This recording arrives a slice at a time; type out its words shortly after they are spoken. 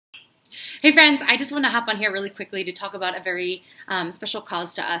Hey friends, I just want to hop on here really quickly to talk about a very special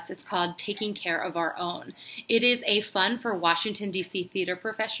cause to us. It's called Taking Care of Our Own. It is a fund for Washington, D.C. theater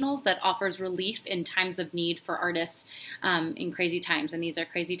professionals that offers relief in times of need for artists in crazy times, and these are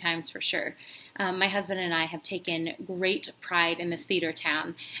crazy times for sure. My husband and I have taken great pride in this theater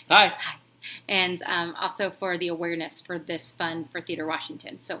town. Hi. And also for the awareness for this fund for Theater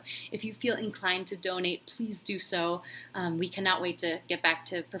Washington. So if you feel inclined to donate, please do so. We cannot wait to get back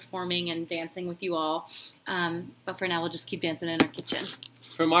to performing and dancing with you all. But for now, we'll just keep dancing in our kitchen.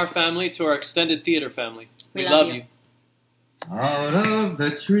 From our family to our extended theater family, we love you. Out of the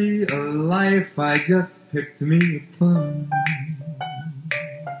tree of life, I just picked me a plum.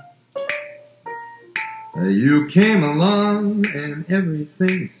 You came along and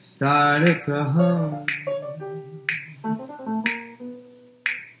everything started to hum.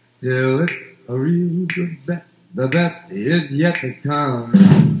 Still, it's a real good bet. The best is yet to come.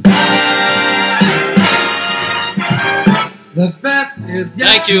 The best is yet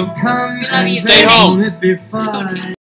Thank you. to come. We love you. Stay home. Won't it be fun?